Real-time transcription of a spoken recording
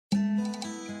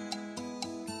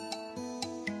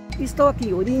Estou aqui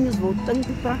em Ourinhos,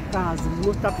 voltando para casa. Vou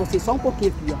mostrar para vocês só um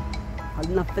pouquinho aqui, ó.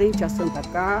 Ali na frente é a Santa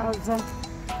Casa.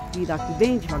 Virar aqui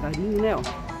bem devagarinho, né, ó.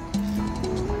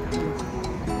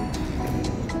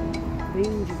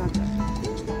 Bem devagar.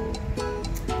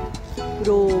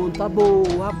 Pronto, a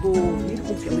boa. Viram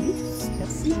como que é Ourinhos? É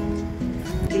assim.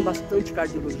 Tem bastante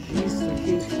cardiologista,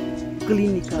 gente.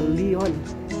 Clínica ali, olha.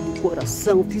 Do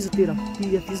coração,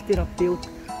 fisioterapia, fisioterapeuta,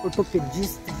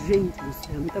 ortopedista. Gente do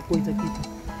céu, muita coisa aqui.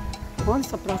 Olha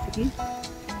essa praça aqui.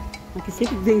 Aqui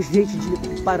sempre vem gente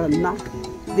de Paraná,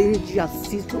 vem gente de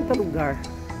Assis, todo lugar.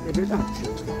 É verdade.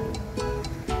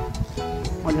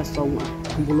 Olha só uma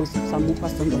ambulância do SAMU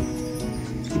passando ali.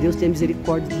 Que Deus tenha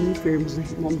misericórdia dos enfermos, né?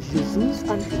 Em nome de Jesus.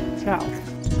 Amém. Tchau.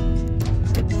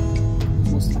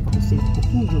 Vou mostrar pra vocês um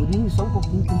pouquinho de Ourinhos, só um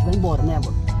pouquinho que a gente vai embora, né,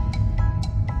 agora?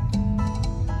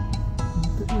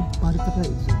 Olha pra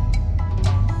eles, ó.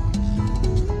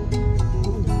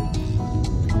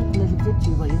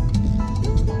 Objetivo aí.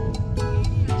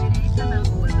 Vire à direita na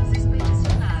Rua dos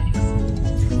Expedicionários.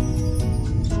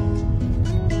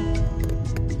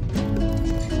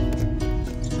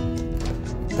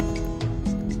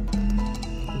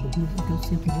 Que é o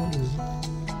centro de Ourinhos.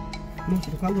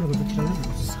 Nossa, tá calor, agora vou tirar na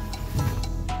bolsa.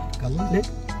 Calor, né?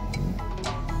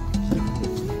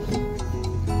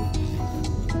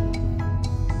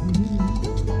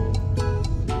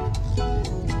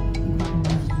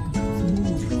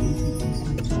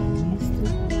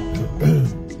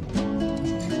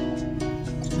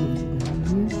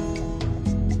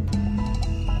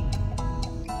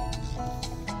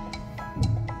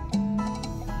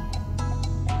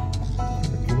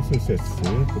 Não sei se é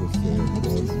centro, se é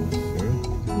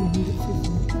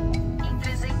Em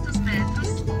 300 metros,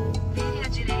 vire à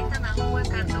direita na Rua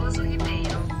Cardoso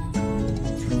Ribeiro.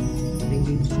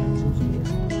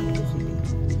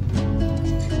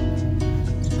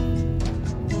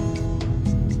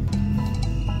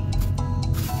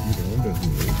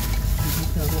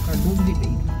 Rua Cardoso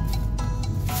Ribeiro.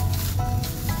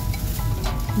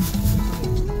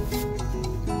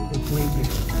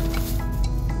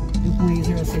 Eu com ele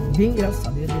ia ser bem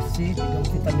engraçado. Eu ia descer, pegar um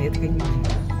fita métrica e medir.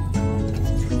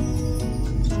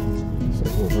 Só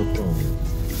vou dar pra onde?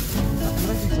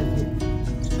 Agora a gente vai ver.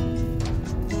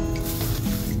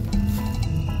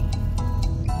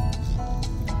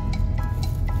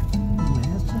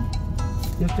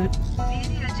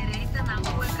 Vire à direita na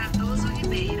Rua Cardoso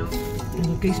Ribeiro.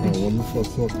 Eu que A ônibus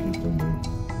passou aqui também.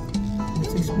 Deve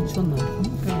ser expedicionário. Como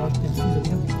que eu acho que precisa ver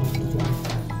aqui?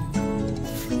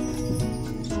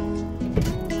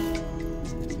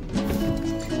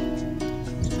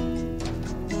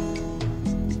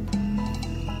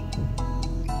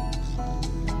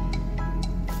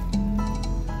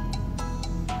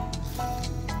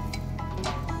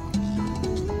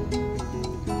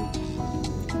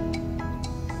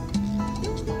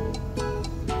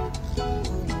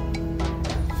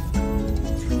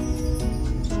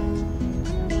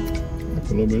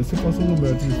 Pelo menos você passou num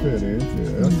médico diferente.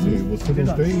 É assim, você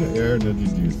não tem hérnia de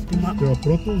disco, você tem uma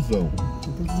protusão.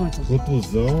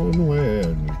 Protusão não é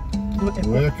hérnia.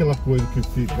 Não é aquela coisa que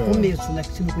fica começo, né?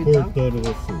 Que se não cuidar, cortando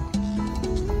você.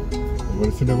 Agora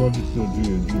esse negócio de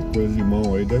coisa de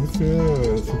mão aí deve ser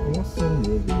a circulação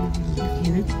mesmo. aqui,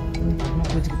 né? Uma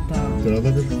coisa que tá Não tem nada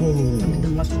a ver com coluna. me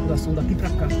dando uma circulação daqui pra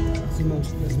cá. As mãos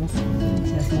ficam.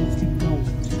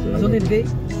 Mas eu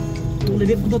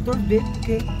levei pro doutor ver,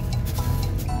 porque.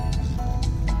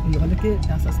 E olha que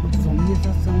essas protusões minhas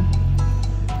já são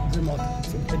 19,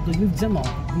 2019,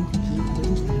 2021,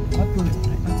 2023, 4 anos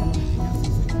atrás. Essa mão aqui, né?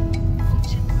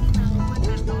 Continue na Rua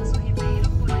Cardoso Ribeiro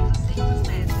por 800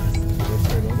 metros.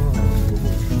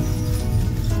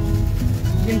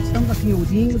 Gente, estamos aqui em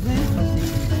Ourinhos, né? Passeio,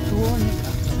 né?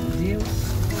 Graças a Deus.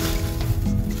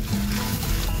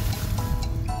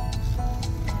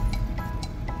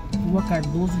 Rua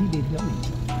Cardoso Ribeiro,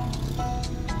 realmente.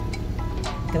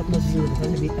 Aquela que nós vimos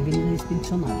atrás, a Avenida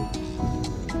Expedicionária.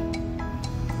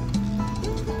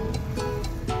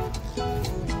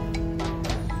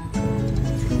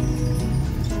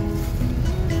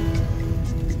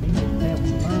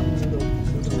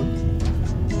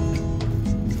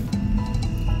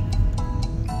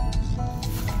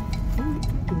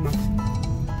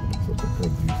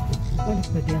 Olha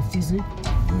que vai ter Assis, né?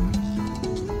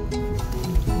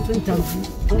 Então,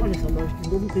 olha essa loja, que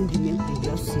novo empreendimento tem de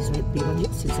Assis, vai ter lá de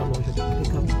Assis essa loja aqui,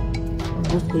 fica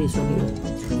os preços ali, ó.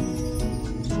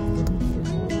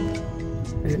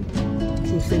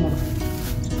 Não sei mais.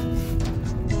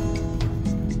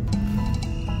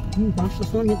 Embaixo do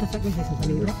estacionamento, essa coisa, você tá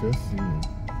vendo? Vai ser assim, né?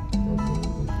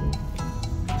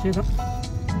 Chega.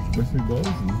 Acho que vai ser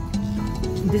igualzinho.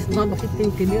 Desse lado aqui tem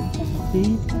o que mesmo?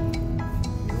 Tem.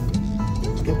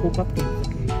 Aqui eu compro aqui.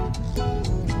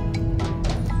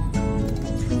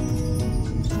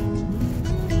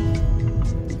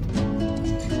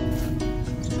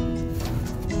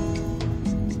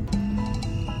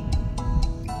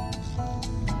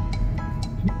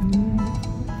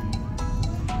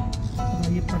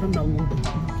 Aí para não, não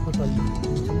botar ali.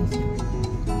 Não sei.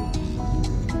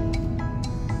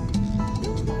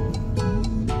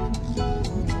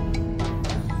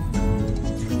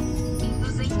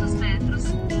 200 metros,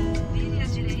 vire à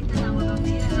direita na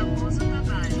rodovia Raposo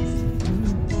Tavares.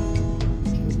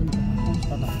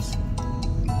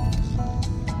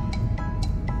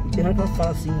 Tem hora que ela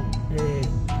fala assim,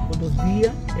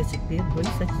 rodovia SP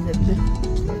 270, né?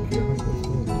 Aqui é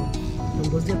Raposo Tavares. Então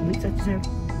 270.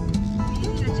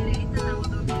 Vire à direita na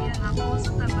rodovia Raposo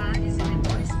Tavares e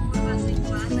depois curva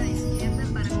acentuada à esquerda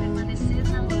para permanecer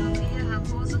na rodovia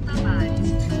Raposo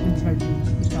Tavares.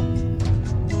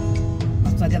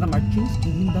 Passaria Martins e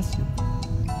Lino da Silva.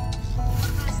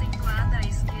 Curva acentuada à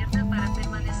esquerda para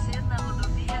permanecer na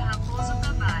rodovia Raposo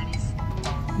Tavares.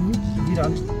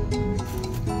 Virado.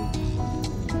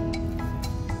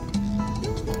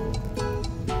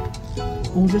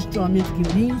 Congestionamento de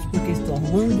Ourinhos, porque estou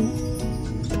arrumando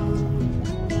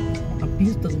a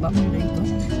pista do lado direito.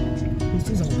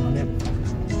 Precisa arrumar, né?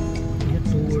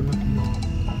 Retorno aqui, ó.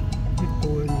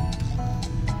 Retorno.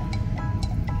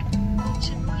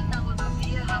 Continue na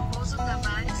rodovia Raposo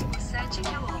Tavares por 7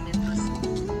 quilômetros.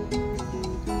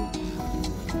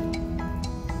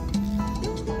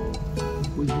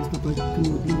 Depois disso, depois que eu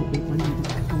mudei, bem para mim,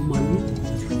 tem que arrumar ali.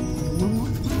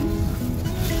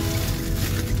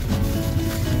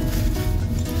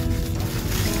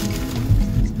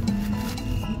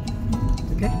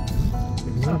 Você quer?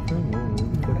 Não, não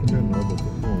quero comer nada, tô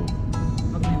com...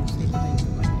 Tá doendo, sei também.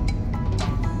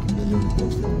 Eu não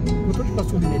posso falar. O doutor te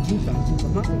passou um remedinho para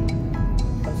desinflamar?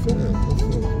 Passou? Passou.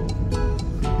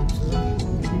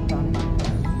 Precisa deitar, né?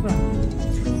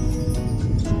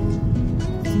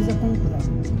 Precisa comprar.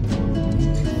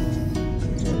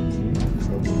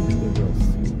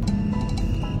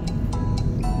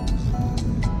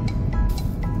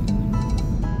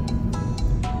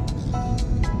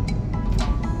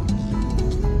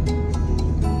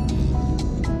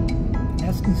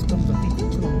 Essa que estamos aqui,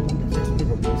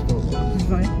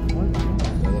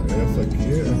 Essa aqui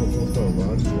é a Raposo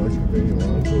Tavares, lá que vem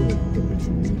lá do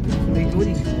Tapetininho. vem de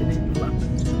Ourinhos, entendeu? Lá.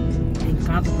 Tem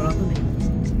casa para lá também.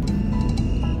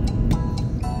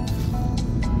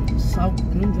 Salto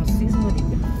Grande, Assis, Maria.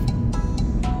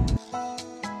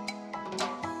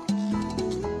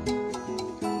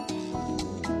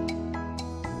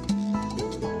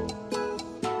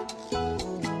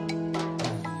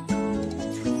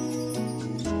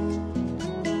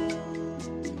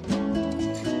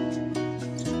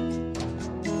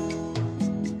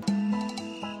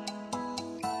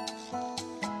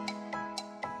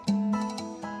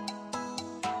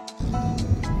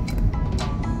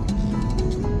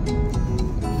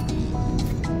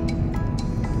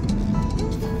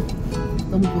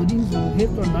 Estamos em Ourinhos, vamos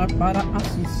retornar para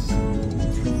Assis.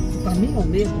 O caminho ao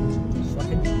mesmo, só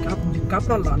que é de cá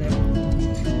para lá, né?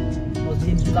 Nós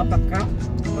viemos de lá para cá,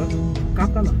 agora vamos de cá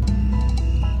para lá.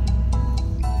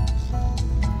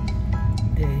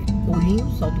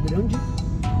 Ourinhos, Salto Grande.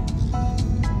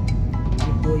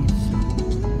 Depois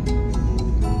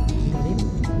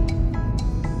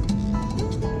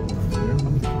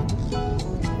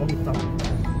Palmital.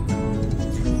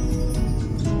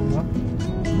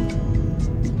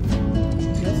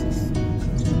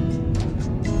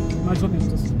 Mais ou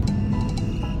menos assim.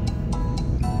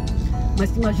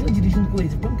 Mas imagina dirigindo com o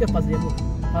Wazer. Como que é fazer, amor?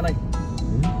 Fala aí.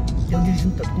 Eu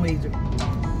dirigindo com o Wazer.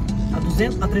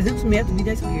 A 300 metros,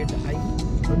 vira à esquerda. Aí,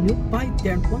 meu pai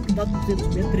eterno, quanto que dá 200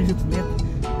 metros, 300 metros?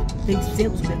 Tem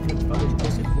 600 metros de falou de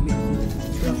você comigo.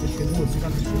 Você chegou? Você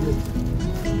já chegou?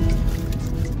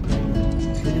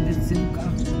 Aí, ele desceu do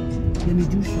carro e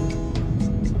mediu o chão.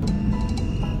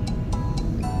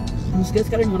 Não esqueça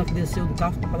que era a irmã que desceu do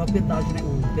carro para pagar o pedágio, né?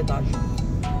 O pedágio.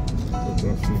 O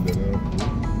bracinho dela era...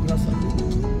 Engraçado.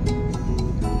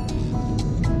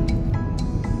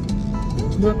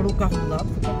 Não é para o carro do lado,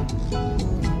 foi para lá.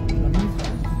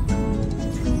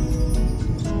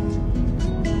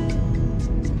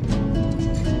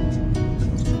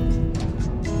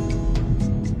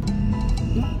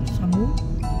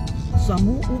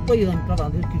 SAMU Upaiane para lá,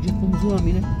 desde que dia fomos um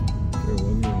homem, né? Eu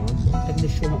amo lá, Até que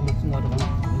deixou uma senhora lá.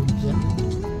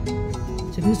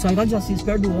 Você viu sair lá de Assis,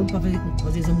 perto do homem, para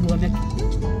fazer exame do homem aqui.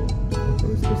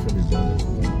 para especialidade.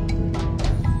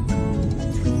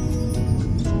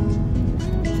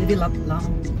 Você vê lá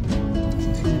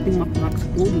Tem uma placa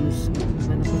Ourinhos,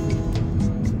 vai na frente.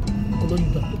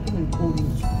 Colorida, tudo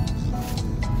Ourinhos.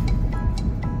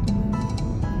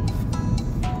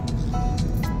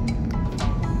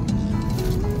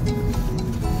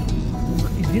 Vamos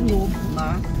aqui de novo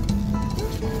lá.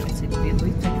 SCP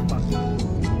 274.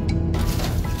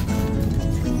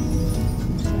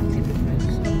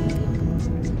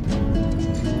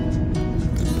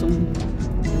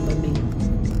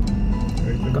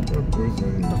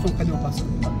 Então só um caminhão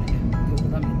passando lá, o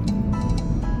rodamento.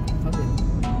 Fazendo.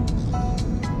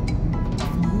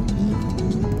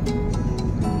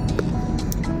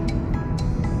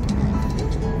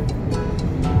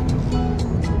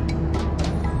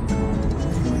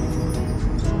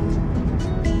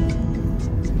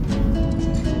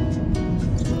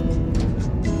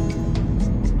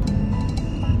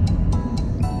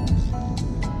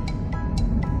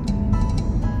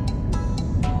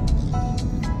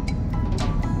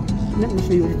 Não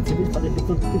sei hoje,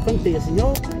 eu cantei assim,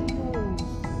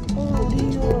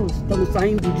 Ourinhos, estamos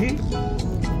saindo de...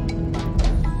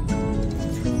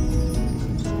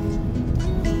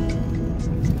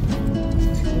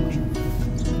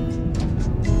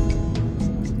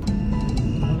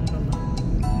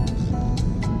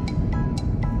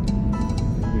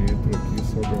 Entra aqui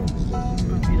só da...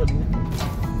 Vira ali, né?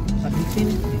 Tá bem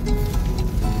fino.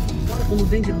 Agora, quando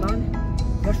vem de lá, né?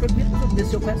 Eu acho que foi a primeira pessoa que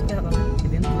desceu com essa terra lá, né? Que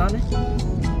vem de lá, né?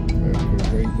 É, porque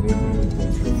já entrou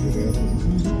direto.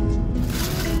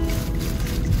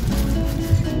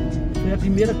 Foi a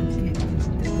primeira que...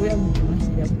 Foi a última, né?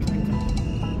 É a última que entrou.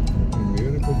 A primeira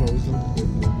e depois a última que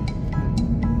pegou.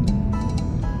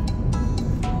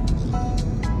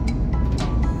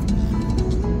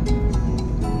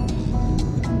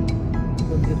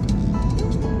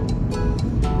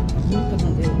 Muita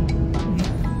bandeira.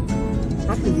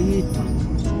 Tá bonita.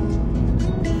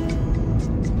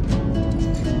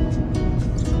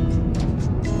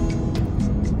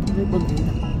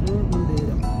 Bandeira.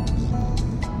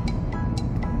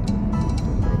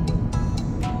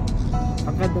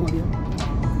 Facadão ali, ó.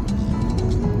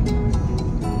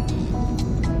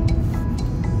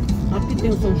 Aqui tem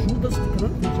o São Judas, fica lá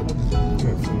na frente.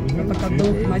 É o Atacadão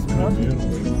mais próximo.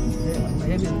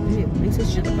 Aí é mesmo, nem sei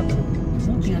se tinha Atacadão.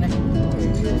 Não tinha, né?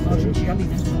 Senão a gente ia ali,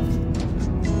 né?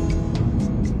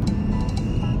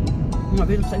 Uma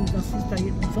vez eu saí do Assis, tá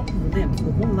aí, só por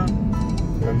dentro, vamos lá.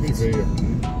 A gente veio aqui.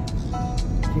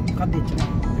 Tinha um cadete, né?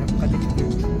 Era um cadete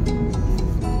verde.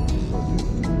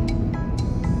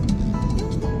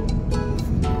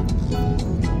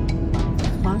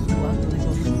 Fácil, guarda o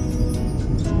negócio.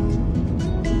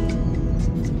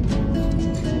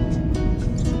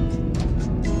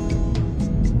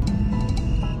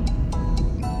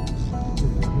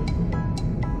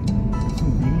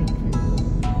 Subindo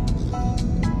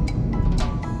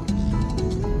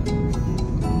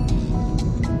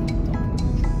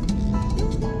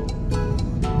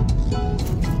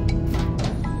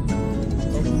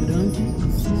aqui.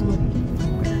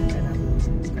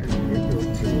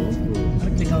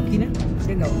 Aqui, né?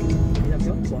 Legal aqui. Já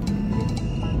viu a foto.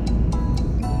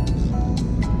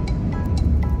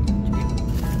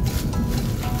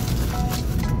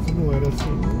 Se não era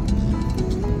assim, né?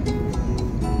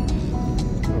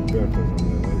 Aperta a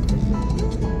janela aí.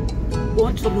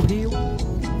 Ponte sobre o rio.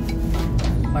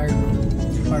 Pardo.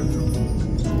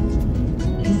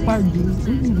 Um pardinho. Um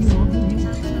rio.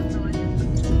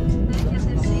 Pegue a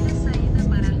terceira saída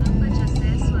para a rampa de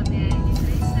acesso à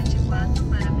BR-374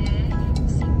 para a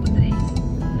BR-153,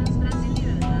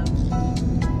 Transbrasiliana.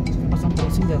 Você vai passar um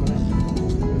pedacinho dela, né?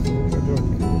 Esse não quer ver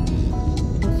aqui.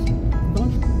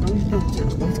 Onde tem o céu?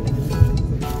 Vai escrever.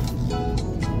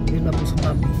 Ele da busca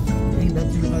da vida. Ainda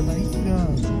tem vai dar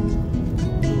entrada.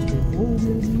 Deus levou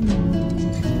meu menino.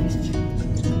 Triste.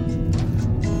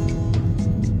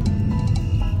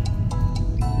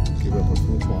 Aqui vai para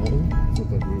São Paulo. Você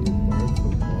tá vendo o parque de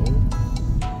São Paulo.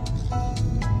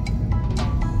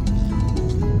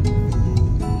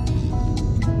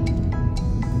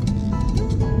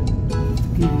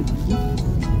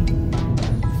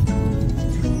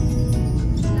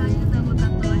 Saia da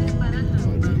rotatória para a rampa.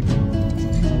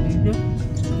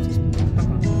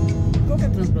 Qual que é a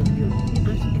Transbrasiliana?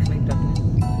 Acho que vai entrar aqui, né?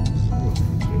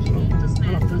 500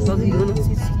 metros. Transbrasiliana,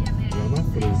 Assis.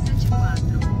 Pegue a BR-374.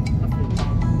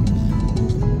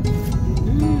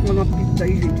 Olha uma pizza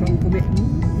aí, gente. Vamos comer.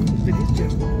 Delícia.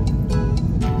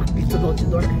 A pizza do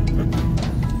outdoor.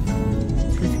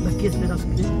 Esse daqui, esse pedaço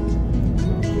aqui.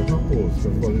 Tem Raposo,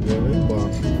 que a dela é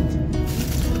embaixo.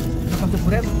 Já passou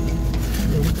por ela?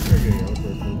 Eu nunca peguei ela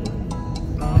perto.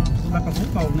 Ah, vai pra São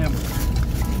Paulo, né?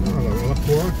 Ela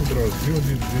corta o Brasil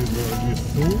de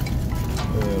sul,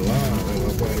 lá,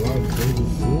 ela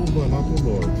vai lá pro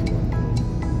norte. Lá.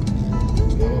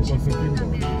 Ela passa aqui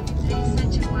embaixo.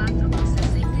 374 por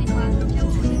 64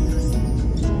 quilômetros.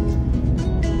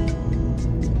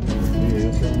 E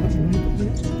entra aqui.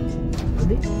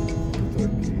 Ali? Entra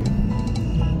aqui.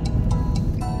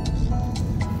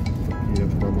 Aqui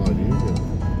entra pra Marília.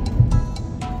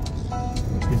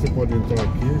 Aqui você pode entrar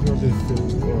aqui e já descer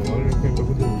pra lá e já pega a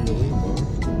rodovia lá embaixo.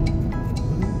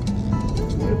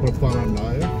 Aí para Paraná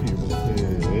é aqui, você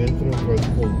entra, faz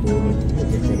o contorno aqui, é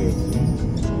Jacarezinho,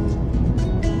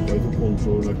 faz o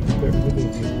contorno aqui e pega a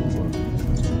rodovia por baixo.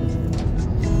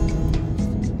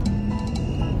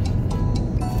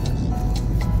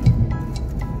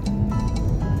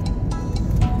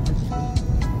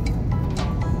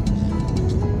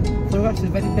 Agora você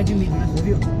vai ter pé de milho, né? Você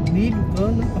viu? Milho,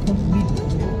 cana, a ponta do milho.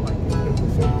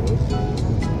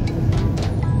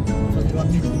 Fazer uma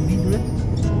milho com milho, né?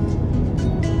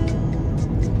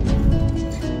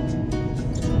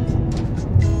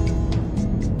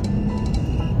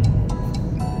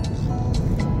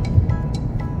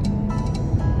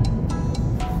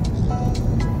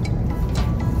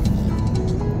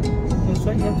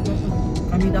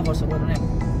 Caminho da roça agora, né?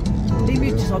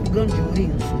 Limite de Salto Grande de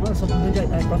Ourinhos. Olha, Salto Grande é a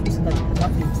próxima cidade da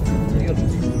frente. Você viu ali?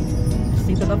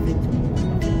 Sempre da frente.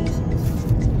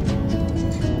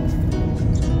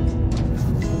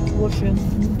 Poxa, eu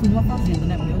não fui numa fazenda,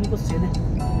 né? Eu nem você, né?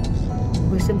 Não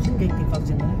conhecemos ninguém que tem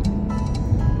fazenda, né?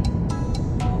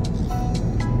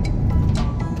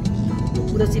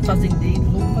 Procura-se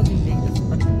fazendeiros ou fazendeiras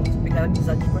para que possa pegar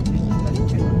amizade com a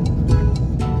gente lá.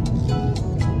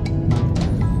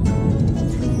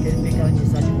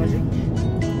 Amizade com a gente.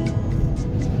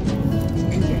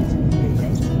 Ninguém.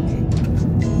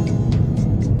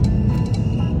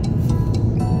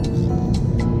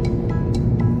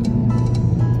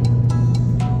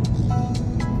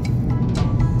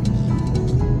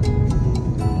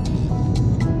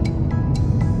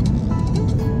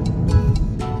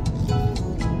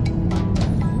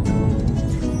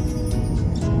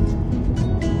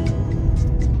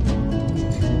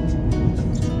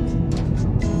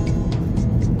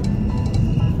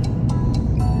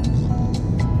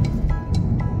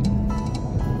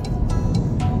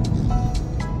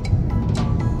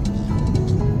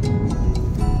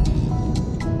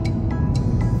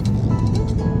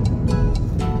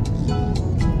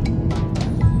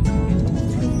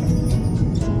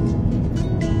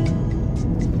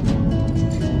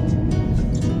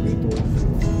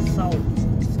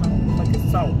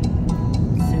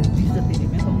 Serviço de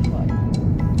atendimento ao usuário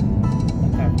da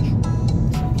CART.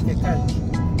 Sabe o que é CART?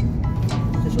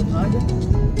 Concessionária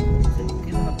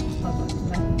Certificada Rápido Tavares,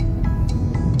 né?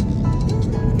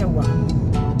 O que é o A?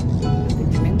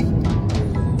 Atendimento.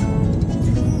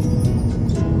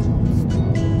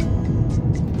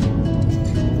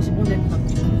 Você pode ir na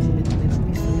pista,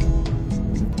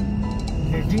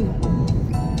 verdinho.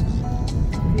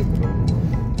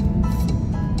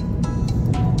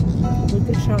 Vou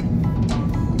deixar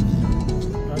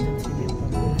trazendo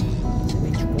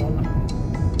semente cola.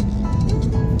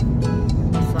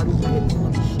 Passaram um carreto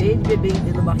cheio de bebê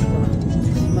dentro da barriga lá, em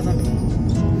cima da minha.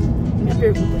 Minha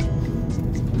pergunta aqui: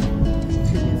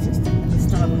 vocês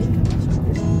estavam aí?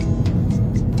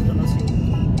 Já nasci.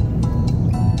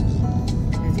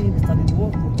 Bebezinho está de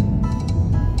boa?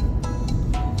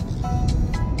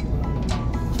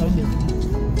 Só o mesmo.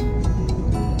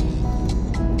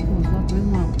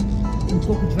 Um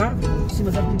pouco de árvore, em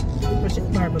cima da árvore, parecia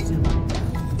com barba assim. Um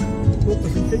pouco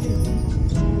assim,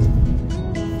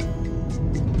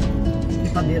 de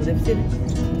padeira, deve ser,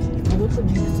 ficou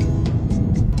todinho assim.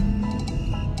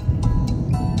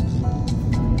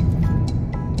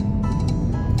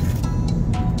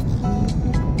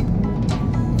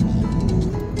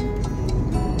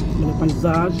 Olha a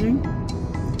paisagem,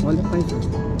 olha a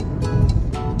paisagem.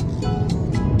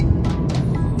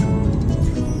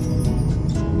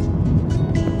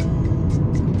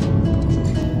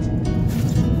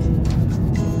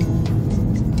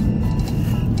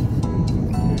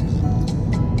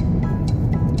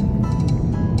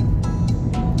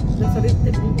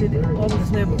 Teve obras,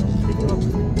 né? Teve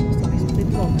obras, né? Dessa vez não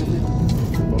teve obras, né?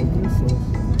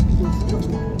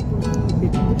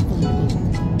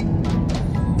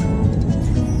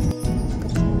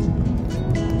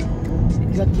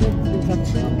 Já tinha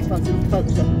o que fazer,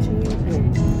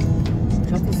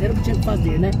 já fizeram o que tinha que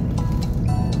fazer, né?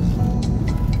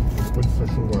 Depois dessa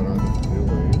chuvarada que deu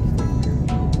aí, eles têm que...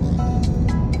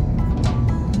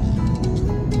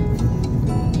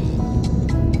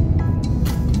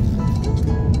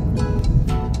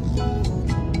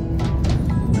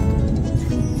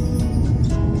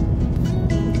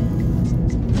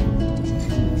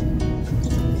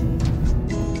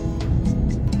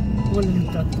 olha ali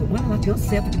o trator. Olha lá, tem uma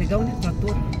seta, que legal, né? O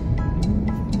trator.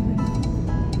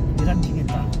 Viradinha,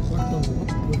 tá? Cortando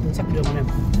essa grama, né?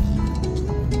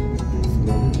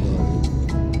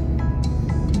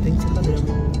 Tem que ser da grama.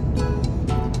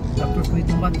 O trator foi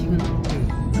tombadinho, né?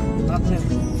 Do lado, né?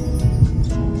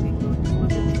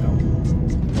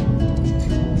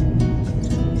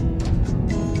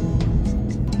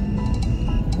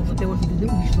 Até hoje não deu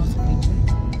um bicho na nossa frente, né?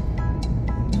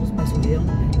 Os pais do leão,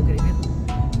 né? Eu queria ver.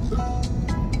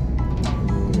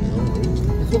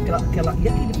 Aquela, e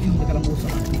aquele filme daquela moça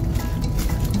lá?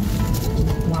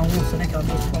 Com a onça, né? Aquela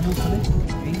moça com a onça, né?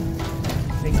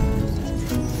 Vem.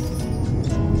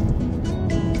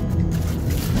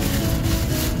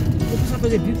 Vou começar a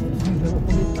fazer vídeo, eu vou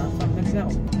comentar, sabe? É legal.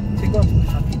 Você gosta de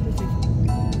começar vídeo assim?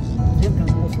 Lembra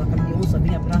aquela moça lá, com a minha onça,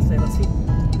 vem, abraça ela assim?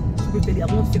 Super feliz, a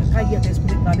onça caía até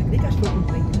escorregar, né? Que nem cachorro não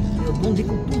vem. Eu dou um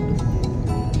com tudo.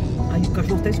 Aí o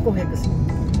cachorro até escorrega assim.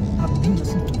 Rabinho,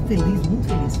 assim, muito feliz.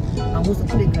 A onça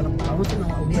também, a onça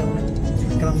não, a leão, né?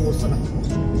 Aquela moça lá.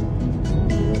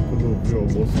 Quando eu vi a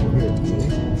moça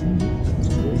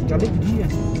Que alegria.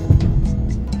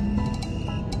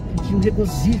 Tinha um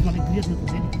regozijo, uma alegria dentro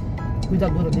dele.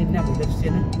 Cuidadora dele, né, amor? Deve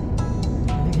ser, né?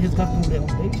 Ele resgatou o leão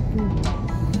desde que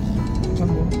o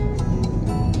amor.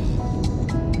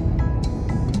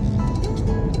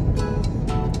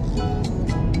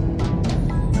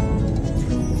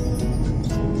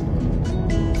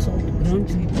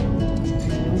 Grande,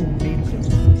 um beijo de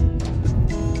amor.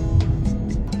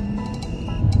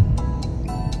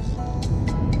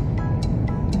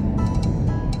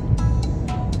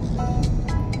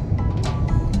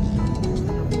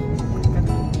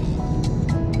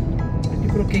 Aqui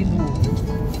coloquei no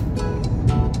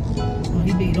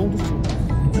Ribeirão do Sul.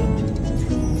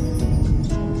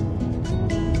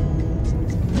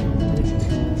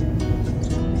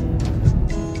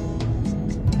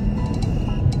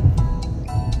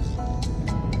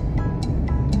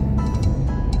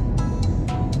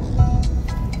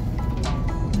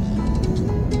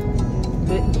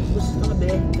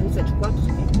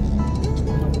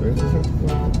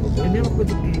 É a mesma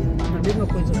coisa que.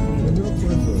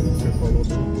 Você falou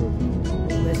da coisa.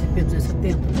 O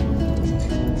SP-270.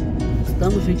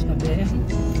 Estamos, gente, na BR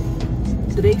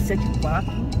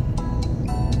 374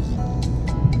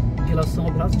 em relação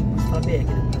ao braço de curso da BR,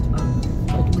 né?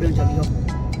 Alto Grande ali, ó.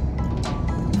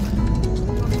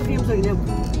 Nós sabíamos aí, né?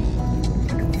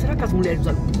 Será que as mulheres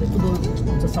usam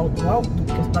salto alto?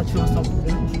 Porque a cidade chama Salto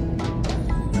Grande?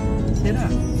 Será?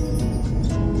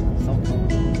 Salto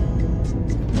alto.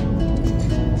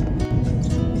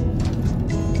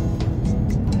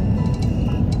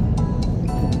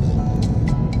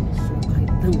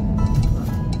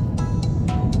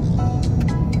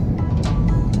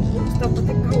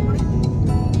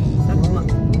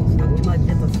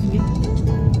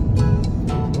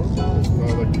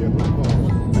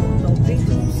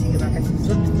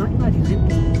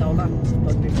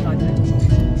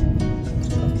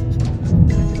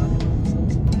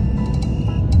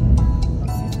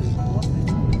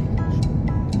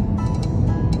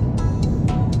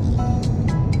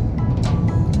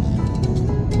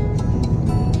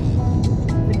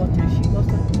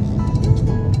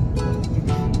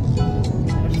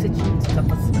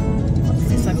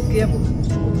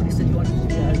 Motorista de ônibus de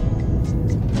viagem.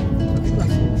 Sabe que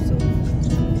assim,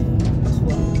 a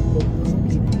sua loucura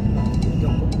aqui, né?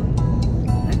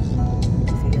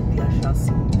 Você ia viajar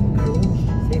assim, ficar longe,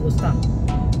 você ia gostar?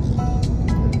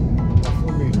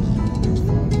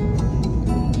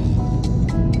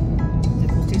 Você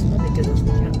gostei isso também, quer dizer, você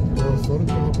tinha? Não, só no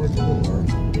carro particular.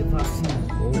 Levar assim,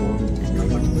 carro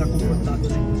particular confortável,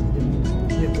 né?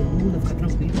 Não é coluna, fica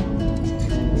tranquilo.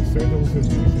 O certo é você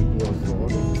dirigir 2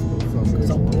 horas.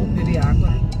 Usar um pouco, beber água,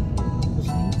 né?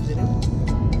 Cozinha, entendeu?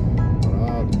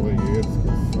 Parado, banheiro,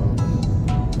 descansado.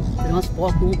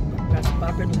 Transporte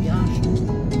para perto do riacho.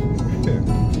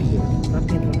 Para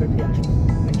perto do riacho.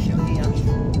 Aí chega no riacho.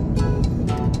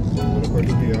 Para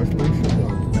perto do riacho para encher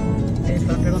d'água. É,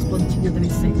 para pegar umas plantinhas também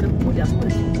secas, molhar as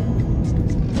plantinhas.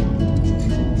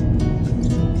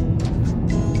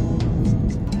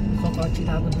 Só para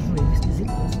tirar água do joelho,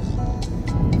 esquisito.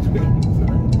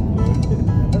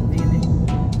 Nada a ver, né?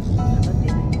 Nada a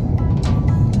ver, né?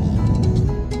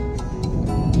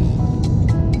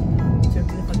 Se eu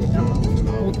queria fazer ela,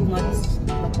 ponto no nariz.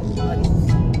 Ponto no nariz.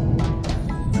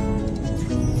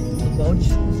 No balde,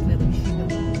 né, da bexiga.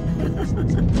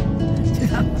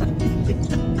 Tirar a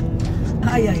bexiga.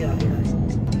 Ai, ai, ai, ai.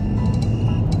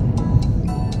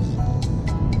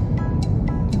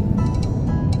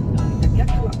 E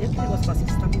aquele negócio assim,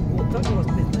 você tá com gota, sabe o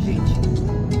negócio dentro da gente?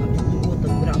 Tá com gota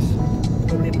no braço,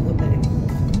 problema gota é.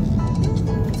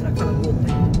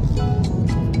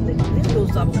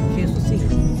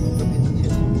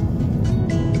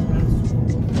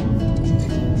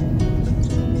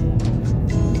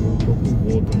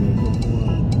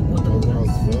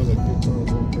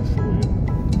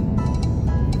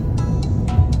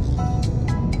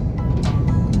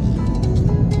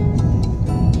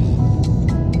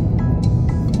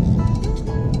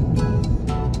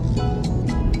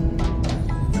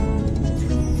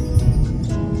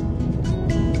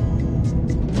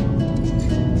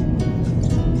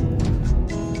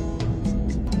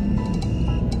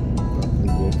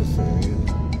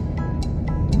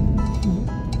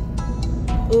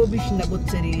 bichinho da gota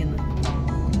serena.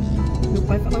 Meu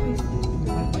pai falava isso.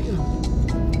 Meu pai é baiano.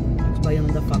 Os baianos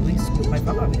ainda falam isso. Meu pai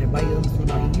falava, ele é baiano, nasceu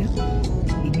na Bahia.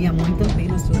 E minha mãe também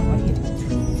nasceu na Bahia.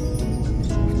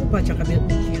 Meu pai tinha cabelo,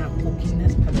 tinha coquinho, né?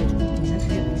 Cabelo de coquinho, né?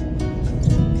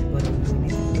 Agora eu tô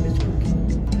bonito, cabelo de coquinho.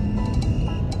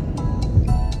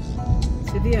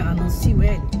 Você vê a Nancy e o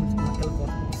Hélio, naquela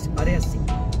foto, se parecem.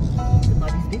 O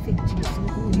nariz bem feitinho assim,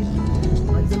 tão bonito.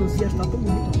 O nariz da Nancy está tão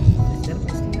bonito. Ela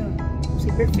parecia, não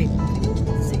sei, perfeito. Não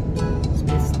sei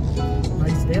expressão. O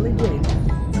nariz dela e do Hélio.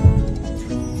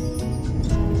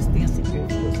 Eles têm assim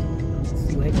perfil assim. A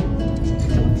Nancy e o Hélio,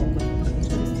 aquela foto tá bem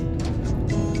parecida.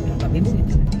 Ela tá bem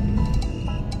bonita, né?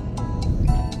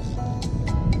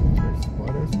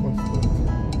 Parece bastante.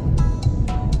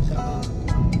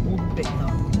 O tom do peito,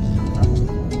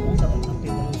 o tom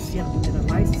da Nancy era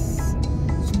mais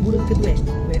escura do que do Hélio.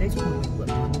 O Hélio é escuro,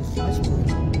 a Nancy é mais escura.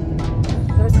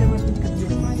 Parece que é mais escura que do meu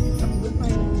pai, que tá com meu pai,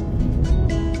 né?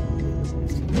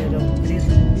 Se eram três,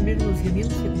 primeiro eu via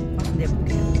mesmo, não faço ideia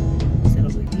porque era. Se era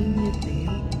loirinha, que nem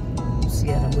eu, ou se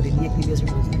era moreninha, que nem meus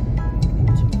irmãos, né?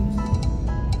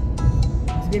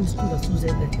 Você vê a mistura, a Suzy é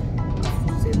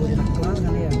morena clara,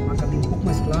 né? Uma cabelo um pouco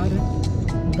mais clara.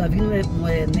 O Davi não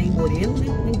é nem moreno,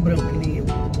 nem branco, que nem eu.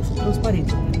 Eu sou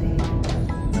transparente, né?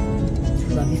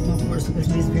 O Davi tem uma cor super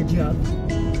meio esverdeada.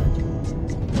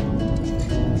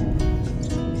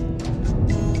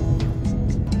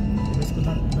 Parece que o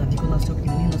Davi, quando nasceu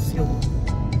pequenininho, nasceu.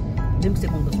 Lembra que você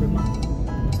conta da sua irmã?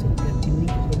 Nasceu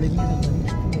pequenininho, com probleminha da Davi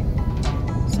também.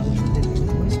 Saúde dele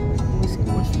depois você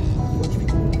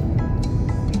fortificou.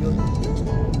 Melhorou.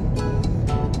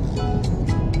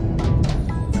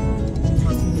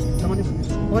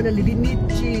 Olha ali,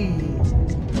 limite,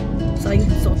 saindo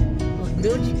do Salto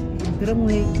Grande,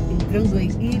 entrando em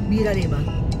Ibirarema.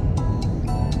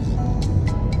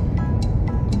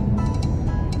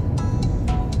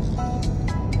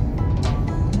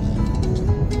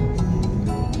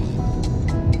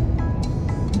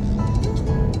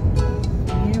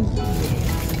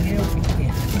 É o que é.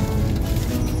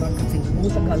 Vaca sem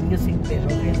ponta, galinha sem pé,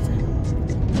 joga essa.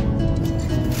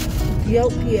 O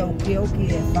que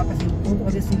é? Vaca sem ponta,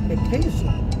 galinha sem pé. Que é isso?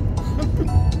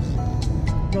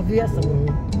 Já ouvi essa,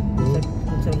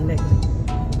 quando você era moleque?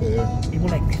 É. E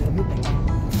moleque, já viu, pai?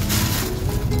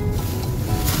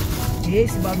 E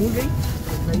esse barulho, hein?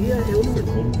 Isso aí eu não... Você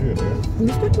come direto. Por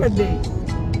isso que eu acordei.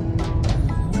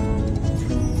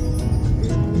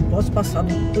 Não posso passar,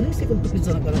 eu nem sei quando tô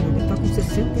pisando agora, mas ele tá com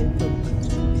 60 e tanto.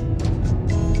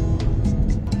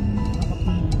 Tava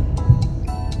com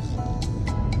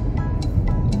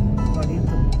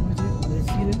 40,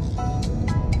 emagreci, né?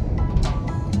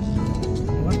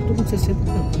 Eu acho que tô com 60 e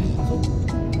tanto, né? Passou.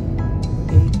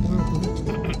 Peguei porco, né?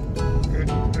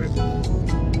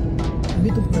 Comi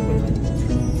tudo porco aí, né?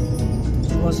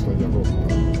 Você gosta? Pode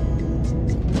arrotar.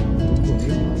 Não comi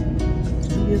nada.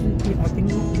 Mesmo que tem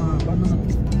uma banana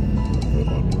aqui.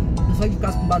 Eu saio de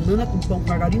casa com banana, com pão com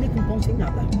margarina e com pão sem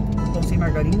nada. Com pão sem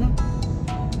margarina,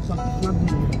 com uma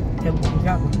aguinha. Quer um pouco de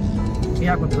água? Tem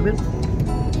água pelo menos? Vai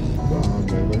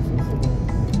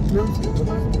ser Não, não sei, eu vou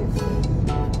mais.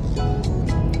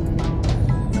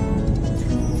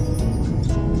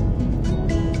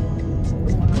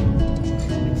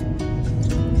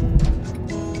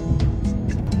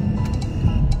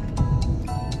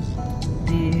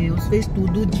 Deus fez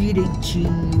tudo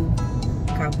direitinho,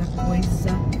 cada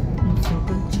coisa no seu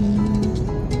cantinho,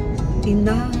 e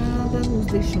nada nos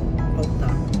deixou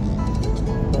faltar.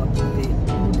 Pode ver,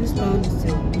 tudo está no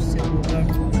seu lugar,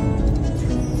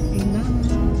 e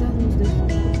nada nos deixou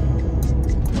faltar.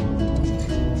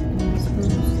 Tudo está no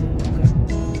seu lugar.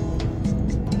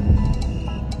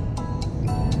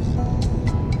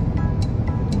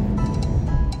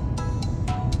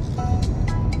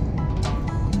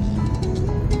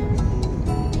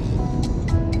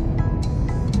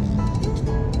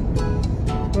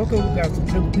 Qual que é o lugar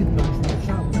tranquilo para você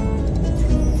achar?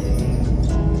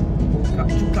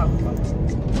 De um carro, fala.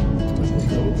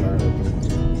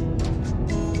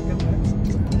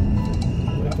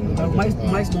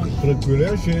 Mais longe. Tranquilo é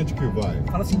a gente que vai.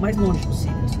 Fala assim, mais longe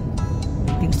possível. Assim.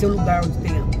 Tem que ser um lugar onde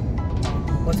tenha.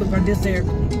 Pode ser um lugar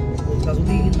deserto, tem de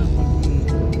gasolina, tem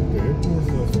Tem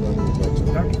recurso na cidade do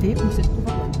lugar. lugar que tem, não sei se tu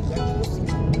vai. Lugar tipo assim.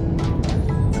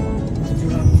 Esse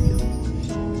buraco aqui,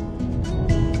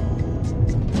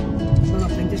 ó. Lá na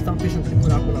frente eles estavam fechando aquele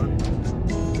buraco lá, né?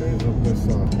 Eles vão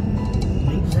começar.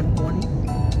 Nem do Zé Pony.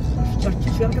 Já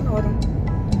tiveram aquela hora.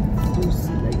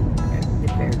 Dulcila aí, de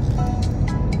perto.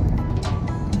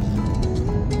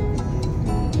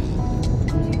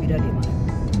 Estamos em Ibirarema, né?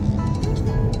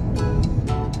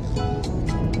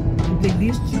 Em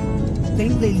playlist tem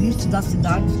playlists das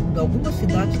cidades, de algumas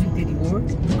cidades do interior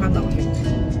do canal, gente.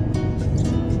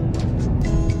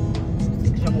 Você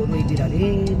que já morou em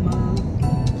Ibirarema,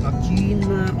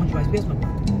 Latina, onde mais mesmo?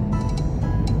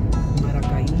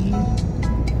 Maracaí,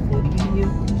 Ourinhos,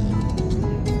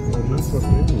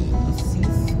 Assis,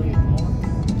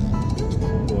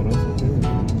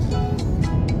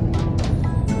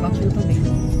 Latina também.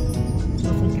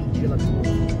 Nós somos aquele dia lá de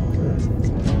novo.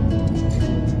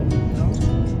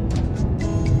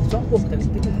 Só um pouco, tá? Não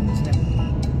tem muita coisa, né?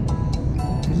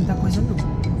 Não tem muita coisa, não. Não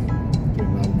tem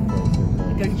nada pra fazer.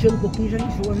 É que a gente anda um pouquinho e já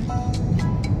enjoa, né?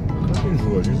 Não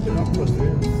enjoa, a gente tem nada pra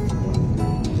fazer.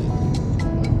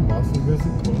 Passa de vez em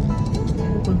quando.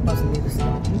 Quando passa no meio da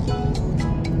cidade.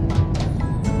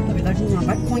 Na verdade, não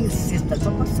vai conhecer a cidade,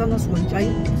 só passar nas ruas.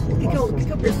 Aí, o que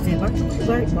eu percebo? Aqui todo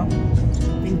lugar é igual.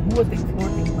 Tem rua, tem flor,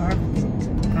 tem árvore,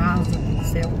 tem casa, tem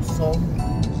céu, sol.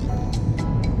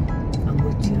 A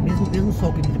noitinha, mesmo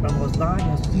sol que brilha pra nós lá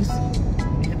em Assis,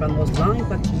 brilha pra nós lá em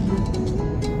Patina,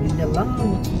 brilha lá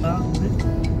no outro lado, né?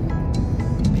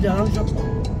 E brilha lá no Japão,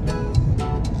 né?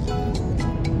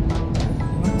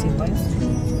 Agora você vai assim.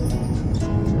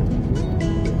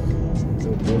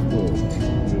 Depois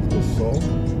do sol,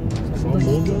 só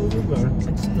muda o lugar.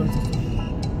 A distância assim.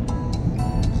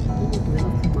 Tô vendo a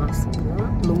fumaça lá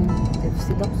longe, deve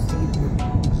ser da usina.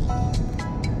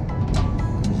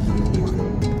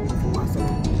 Fumaça lá.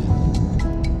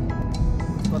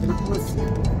 Tô vendo a fumacinha.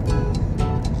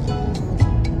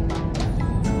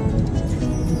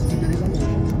 Usina ali lá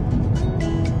longe.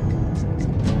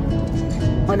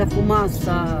 Olha a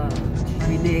fumaça,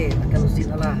 chaminé, aquela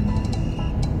usina lá.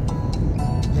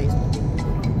 É isso, não tem muito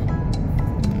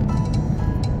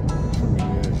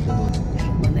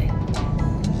não, né?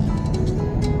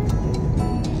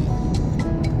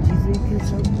 Dizem que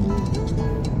já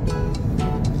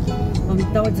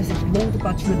Palmital é 17 km,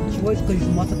 Patina 28, Cândido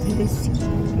de Mota 35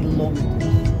 km.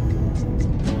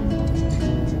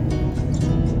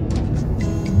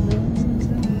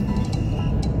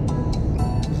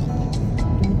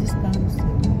 Tudo está no seu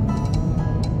lugar.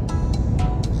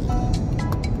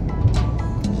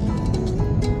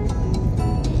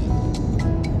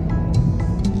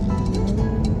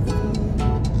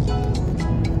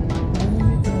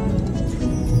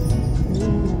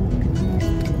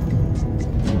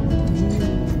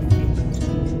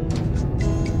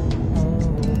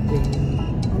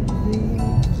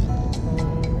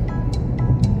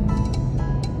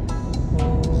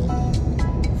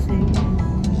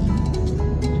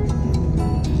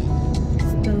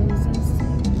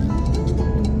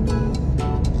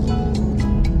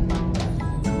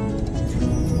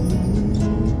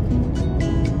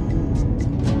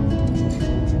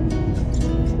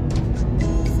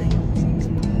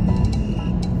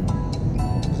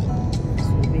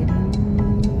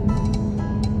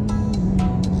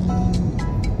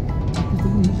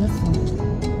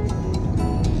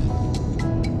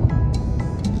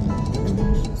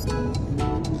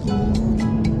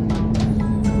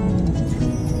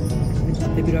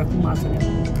 Até virar fumaça, né?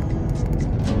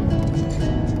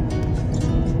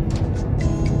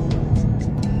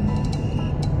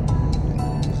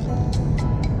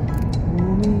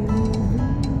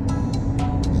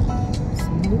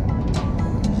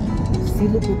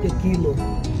 Silo por tequilo.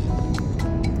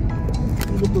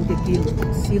 Silo por tequilo.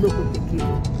 Silo por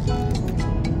tequilo.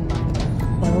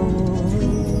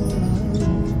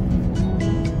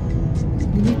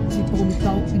 Limite de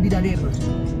Palmital e Ibirarema.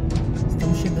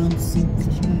 Estamos chegando, sim.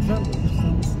 Estamos chegando já longe.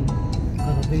 Estamos, sim.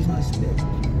 Cada vez mais perto.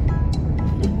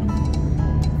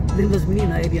 Lembra das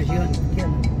meninas? A Eri e a Giane,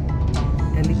 pequena?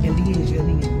 Elinha e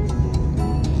Gianinha.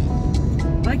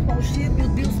 Ai, que mau cheiro, meu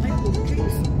Deus. Ai, o que é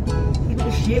isso? Que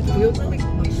mau cheiro. Eu também, que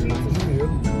mau cheiro.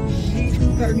 Gente,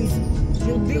 que carniça.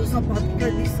 Meu Deus, rapaz, que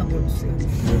carniça, amor do céu.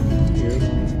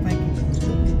 Ai,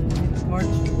 que forte.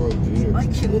 Ai,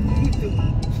 que cheiro horrível.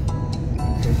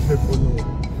 Você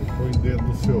põe dentro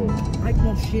do seu... Ai, que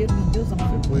mau cheiro, meu Deus,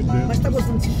 amado. Mas tá do...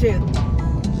 gostando desse cheiro?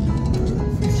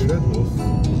 Esse cheiro é doce.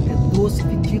 É doce,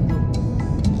 pedido.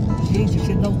 Gente,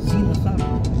 cheiro da usina, sabe?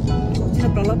 A usina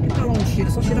pra lá, porque tá lá um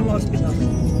cheiro, só cheira mal esse pedaço.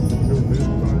 Eu vejo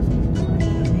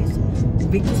O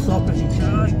vento sopra, gente. Ai,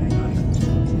 ai, ai.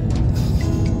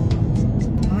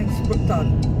 Ai,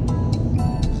 insuportável.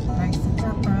 Ai,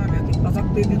 insuportável. Tem que passar com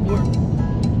o bebedor.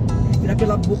 Respirar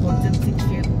pela boca, ó, dizendo que sente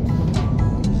cheiro.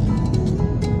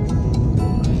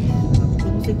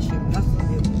 Eu não senti cheiro, graças a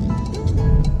Deus.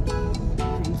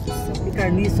 Tem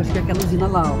carniça, acho que é aquela usina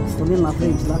lá, ó. Vocês estão vendo lá à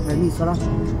frente, lá, a carniça lá?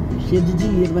 Cheio de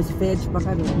dinheiro, mas fede pra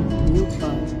caramba. Meu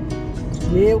pai.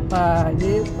 Meu pai,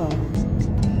 meu pai.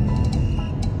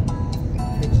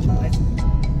 Fede demais.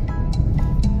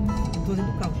 Eu tô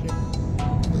fazendo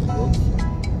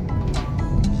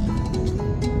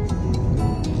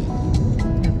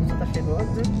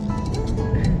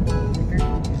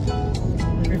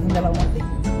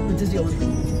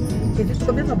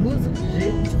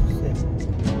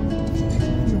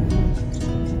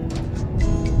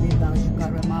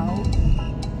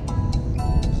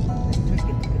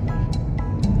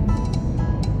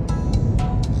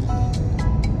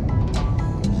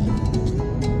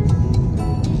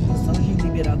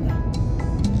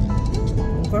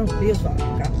peso,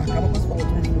 acaba com as asfalto,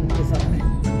 né? Muito pesado, né?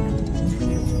 Muito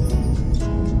peso.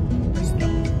 Não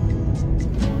estrada.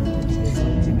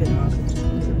 Pesado e liberado.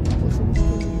 Passa muito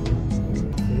caminho.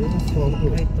 É um asfalto.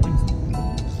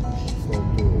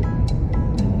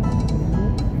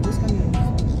 Dois caminhões.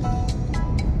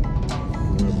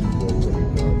 Não é muito boa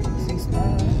qualidade. Você está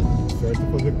Certo é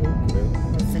fazer concreto.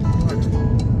 fazendo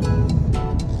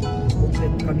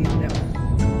concreto no caminhão dela.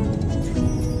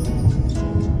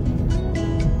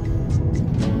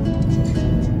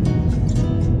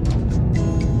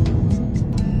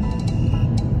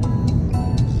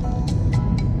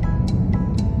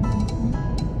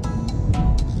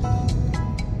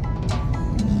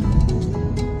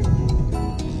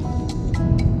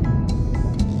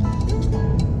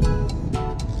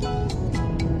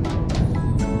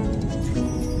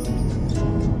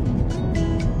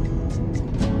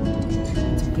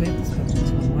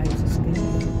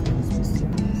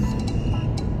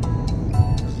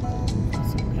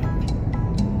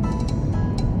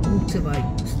 Você vai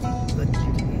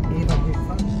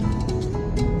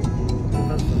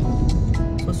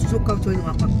só se o seu carro estiver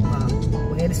uma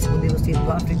hélice, quando você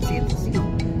lá à frente, você entra assim, ó,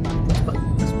 depois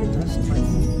os pedaços faz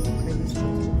assim,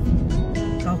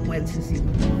 carro com hélice assim.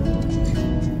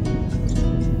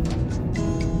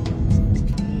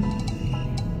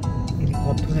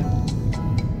 Helicóptero, né?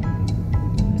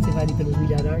 Você vai ali pelos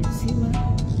milharais de cima,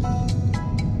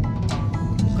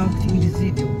 o carro que fica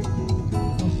invisível.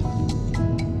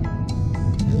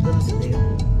 Dando essa ideia.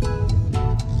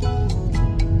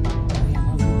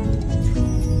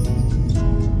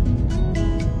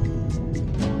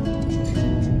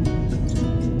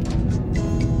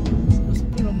 Você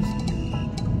tem uma música.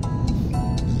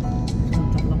 Não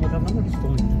estava lá, morava lá no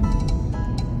Horizonte.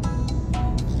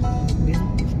 Mesmo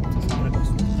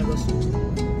Traguaçu.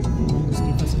 Uma música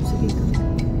que faz música aqui.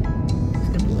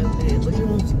 É 2 de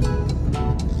 11.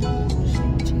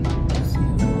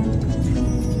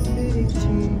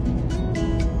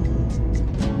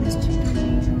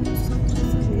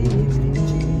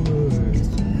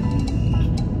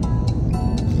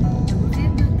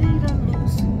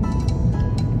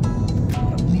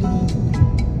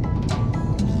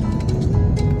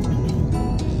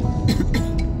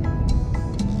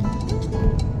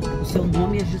 Seu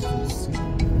nome é Jesus.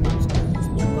 Vamos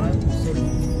louvar o seu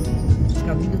nome. Os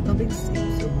caminhos também sim.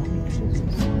 Seu nome é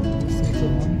Jesus. Sim, seu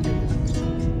nome é Jesus.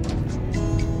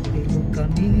 Pelo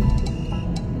caminho.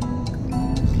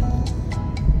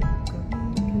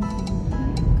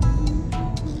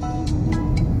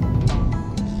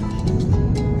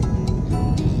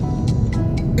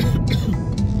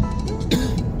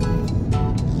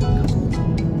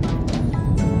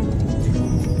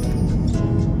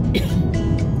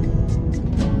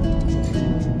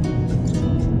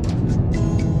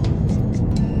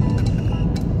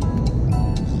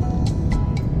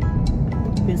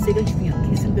 Pensei que a gente vinha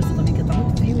aqui, você não pensou também que tá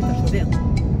muito frio e tá chovendo?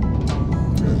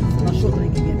 Você não achou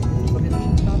também que vinha aqui, tá chovendo? A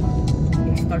gente tava,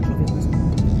 eles estavam chovendo, mas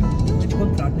é de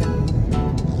contrário, né?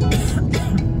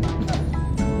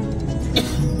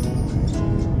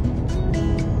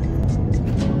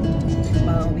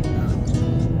 Uma umidade.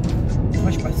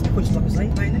 Mas parece que depois toca isso aí,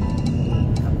 vai, né?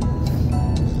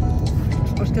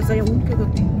 Acho que essa aí é a única que eu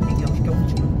tenho, acho que é a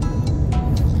última.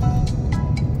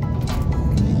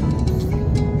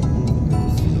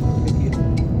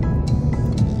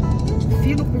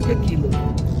 Porque aquilo.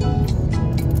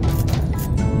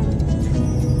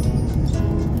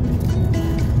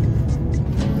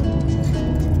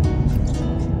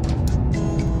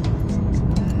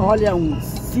 Olha, um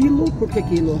filo porque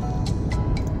aquilo.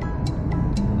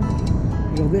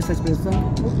 Já ouviu essa expressão?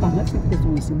 Opa, não é essa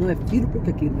expressão assim, não é filo porque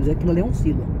aquilo, mas aquilo ali é um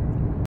filo.